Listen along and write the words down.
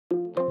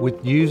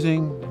With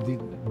using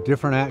the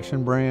different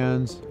action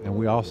brands, and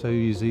we also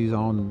use these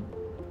on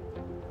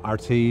our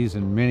tees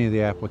and many of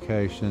the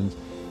applications,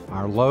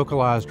 our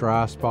localized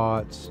dry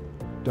spots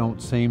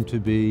don't seem to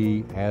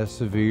be as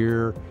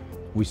severe.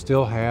 We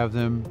still have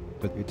them,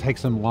 but it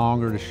takes them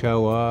longer to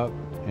show up,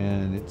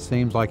 and it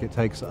seems like it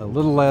takes a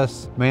little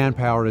less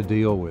manpower to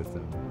deal with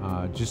them.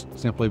 Just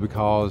simply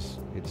because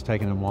it's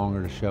taking them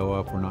longer to show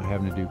up, we're not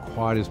having to do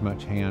quite as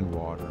much hand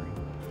watering.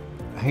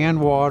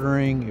 Hand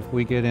watering, if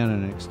we get in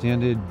an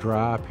extended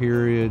dry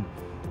period,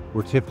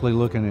 we're typically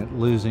looking at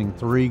losing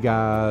 3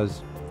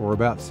 guys for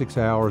about 6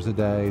 hours a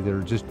day that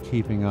are just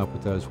keeping up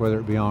with those, whether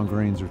it be on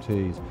greens or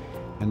tees.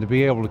 And to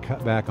be able to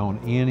cut back on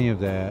any of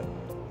that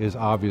is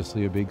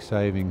obviously a big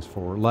savings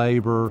for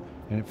labor,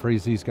 and it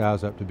frees these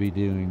guys up to be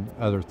doing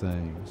other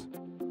things.